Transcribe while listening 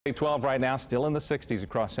12 right now, still in the 60s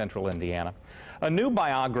across central Indiana. A new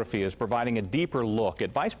biography is providing a deeper look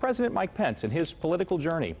at Vice President Mike Pence and his political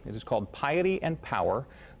journey. It is called Piety and Power,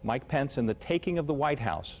 Mike Pence and the Taking of the White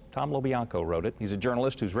House. Tom LoBianco wrote it. He's a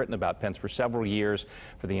journalist who's written about Pence for several years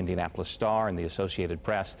for the Indianapolis Star and the Associated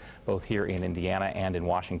Press, both here in Indiana and in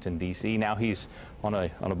Washington, D.C. Now he's on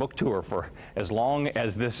a book tour for as long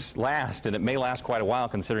as this lasts, and it may last quite a while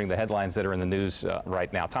considering the headlines that are in the news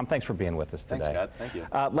right now. Tom, thanks for being with us today. Thanks, Scott. Thank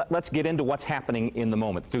you. Let's get into what's happening in the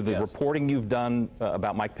moment through the reporting you've done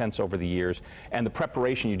about Mike Pence over the years and the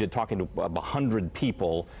preparation you did talking to 100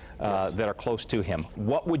 people that are close to him.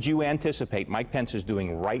 What would you anticipate Mike Pence is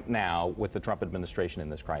doing right now with the Trump administration in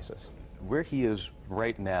this crisis? Where he is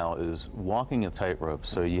right now is walking a tightrope.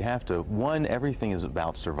 So you have to, one, everything is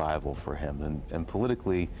about survival for him. And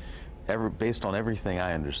politically, based on everything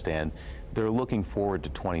I understand, they're looking forward to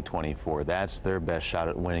 2024. That's their best shot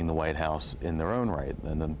at winning the White House in their own right.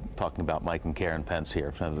 And I'm talking about Mike and Karen Pence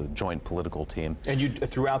here, kind of a joint political team. And you,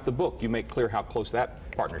 throughout the book, you make clear how close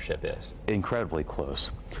that partnership is. Incredibly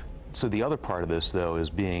close. So the other part of this, though,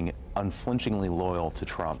 is being unflinchingly loyal to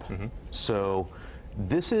Trump. So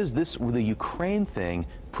the Ukraine thing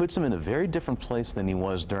puts him in a very different place than he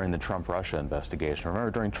was during the Trump-Russia investigation. Remember,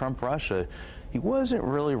 during Trump-Russia, he wasn't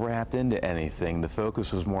really wrapped into anything. The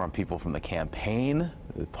focus was more on people from the campaign,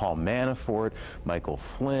 Paul Manafort, Michael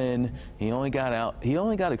Flynn. He only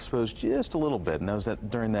got exposed just a little bit, and that was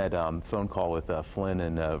during that phone call with Flynn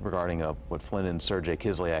and regarding what Flynn and Sergei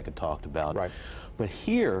Kislyak had talked about. Right. But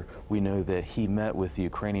here we know that he met with the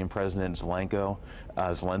Ukrainian President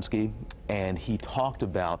Zelensky, and he talked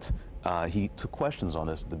about, he took questions on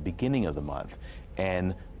this at the beginning of the month,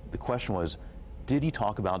 and the question was, did you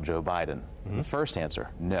talk about Joe Biden? The first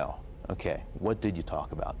answer, no. Okay, what did you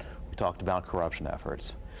talk about? We talked about corruption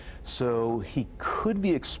efforts. So he could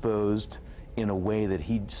be exposed in a way that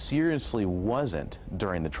he seriously wasn't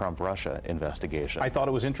during the Trump-Russia investigation. I thought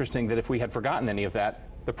it was interesting that if we had forgotten any of that,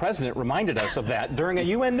 the president reminded us of that during a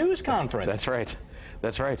UN news conference. That's right.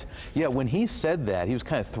 That's right. Yeah, when he said that, he was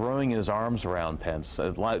kind of throwing his arms around Pence.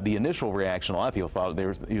 The initial reaction, a lot of people thought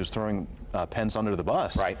he was throwing Pence under the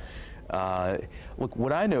bus. Right. Look,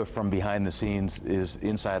 what I know from behind the scenes is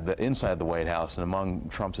inside the White House and among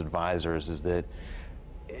Trump's advisors is that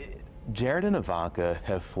Jared and Ivanka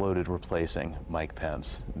have floated replacing Mike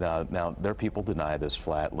Pence. Now their people deny this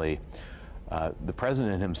flatly. The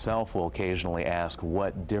president himself will occasionally ask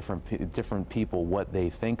what different people what they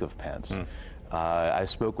think of Pence. I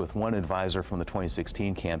spoke with one advisor from the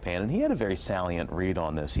 2016 campaign, and he had a very salient read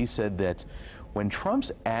on this. He said that when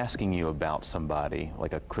Trump's asking you about somebody,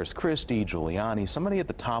 like a Chris Christie, Giuliani, somebody at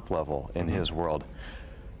the top level in his world,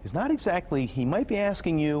 he's not exactly, he might be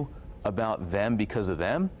asking you about them because of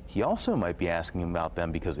them. He also might be asking about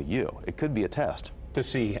them because of you. It could be a test. To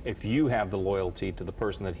see if you have the loyalty to the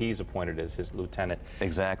person that he's appointed as his lieutenant.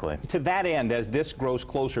 Exactly. To that end, as this grows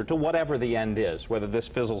closer to whatever the end is, whether this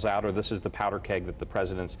fizzles out or this is the powder keg that the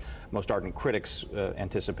president's most ardent critics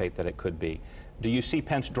anticipate that it could be, do you see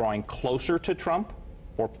Pence drawing closer to Trump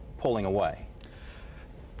or pulling away?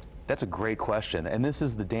 That's a great question, and this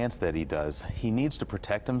is the dance that he does. He needs to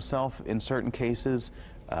protect himself in certain cases.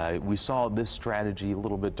 We saw this strategy a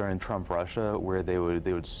little bit during Trump-Russia, where they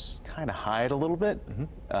would kind of hide a little bit.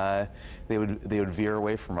 They would veer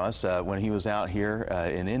away from us. When he was out here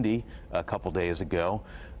in Indy a couple days ago,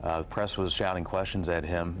 the press was shouting questions at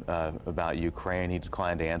him about Ukraine. He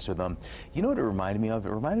declined to answer them. You know what it reminded me of? It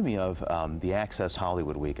reminded me of the Access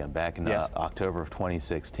Hollywood weekend back in October of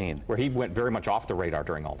 2016. Where he went very much off the radar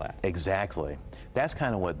during all that. Exactly. That's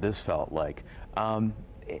kind of what this felt like.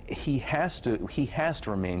 He has to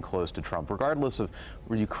remain close to Trump, regardless of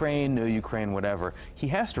Ukraine, no Ukraine, whatever. He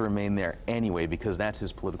has to remain there anyway because that's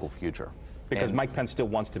his political future. Because Mike Pence still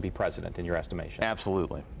wants to be president, in your estimation.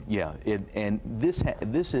 Absolutely, yeah.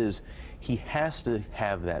 He has to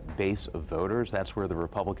have that base of voters. That's where the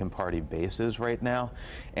Republican Party base is right now.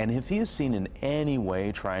 And if he is seen in any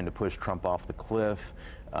way trying to push Trump off the cliff,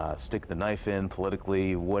 stick the knife in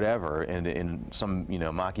politically, whatever, and in some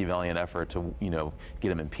Machiavellian effort to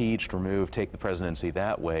get him impeached, removed, take the presidency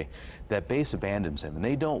that way, that base abandons him, and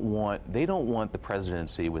they don't want the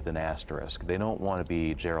presidency with an asterisk. They don't want to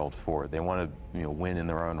be Gerald Ford. They want to win in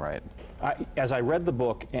their own right. As I read the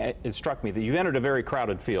book, it struck me that you've entered a very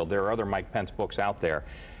crowded field. There are other Mike Pence books out there.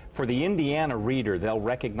 For the Indiana reader, they'll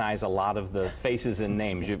recognize a lot of the faces and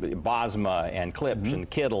names. Bosma and Klipsch and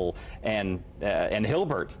Kittle and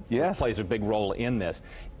Hilbert plays a big role in this.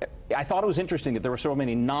 I thought it was interesting that there were so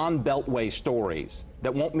many non-Beltway stories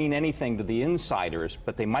that won't mean anything to the insiders,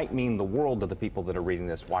 but they might mean the world to the people that are reading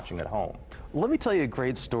this, watching at home. Let me tell you a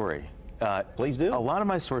great story. Please do. A lot of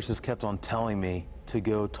my sources kept on telling me to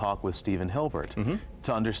go talk with Stephen Hilbert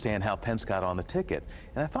to understand how Pence got on the ticket.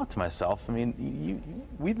 And I thought to myself, I mean,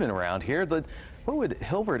 we've been around here, but what would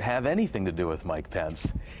Hilbert have anything to do with Mike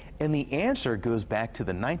Pence? And the answer goes back to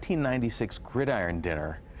the 1996 Gridiron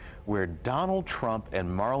Dinner, where Donald Trump and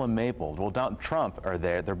Marla Maples, well, Trump are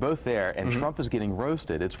there, they're both there, and Trump is getting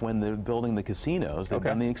roasted. It's when they're building the casinos, they've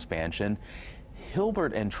done the expansion.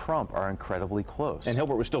 Hilbert and Trump are incredibly close. And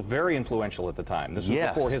Hilbert was still very influential at the time. This was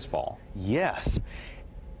before his fall. Yes.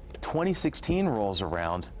 2016 rolls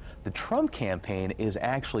around. The Trump campaign is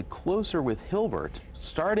actually closer with Hilbert,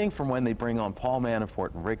 starting from when they bring on Paul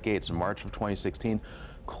Manafort and Rick Gates in March of 2016,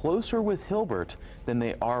 closer with Hilbert than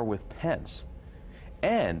they are with Pence.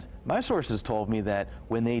 And my sources told me that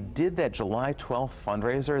when they did that July 12th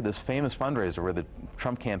fundraiser, this famous fundraiser where the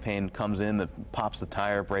Trump campaign comes in, that pops the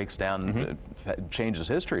tire, breaks down, changes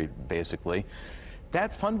history, basically,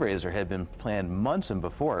 that fundraiser had been planned months and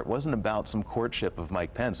before. It wasn't about some courtship of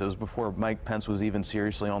Mike Pence. It was before Mike Pence was even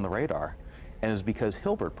seriously on the radar. And it was because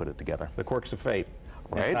Hilbert put it together. The quirks of fate,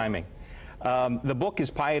 right? And timing. The book is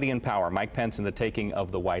Piety and Power, Mike Pence and the Taking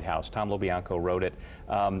of the White House. Tom LoBianco wrote it.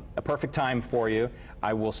 A perfect time for you.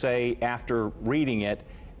 I will say, after reading it,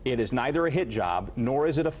 it is neither a hit job, nor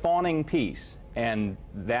is it a fawning piece. And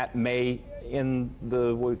that may, in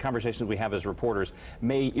the conversations we have as reporters,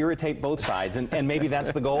 may irritate both sides. And maybe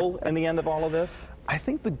that's the goal in the end of all of this? I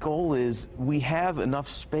think the goal is we have enough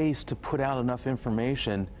space to put out enough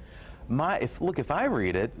information. If I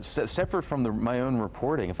read it, separate from my own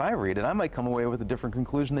reporting, if I read it, I might come away with a different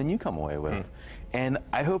conclusion than you come away with. And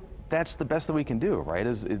I hope that's the best that we can do, right?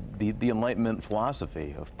 Is the Enlightenment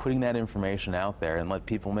philosophy of putting that information out there and let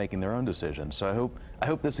people making their own decisions. So I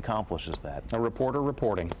hope this accomplishes that. A reporter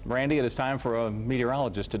reporting. Randy, it is time for a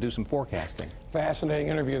meteorologist to do some forecasting. Fascinating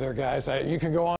interview there, guys. You can go on.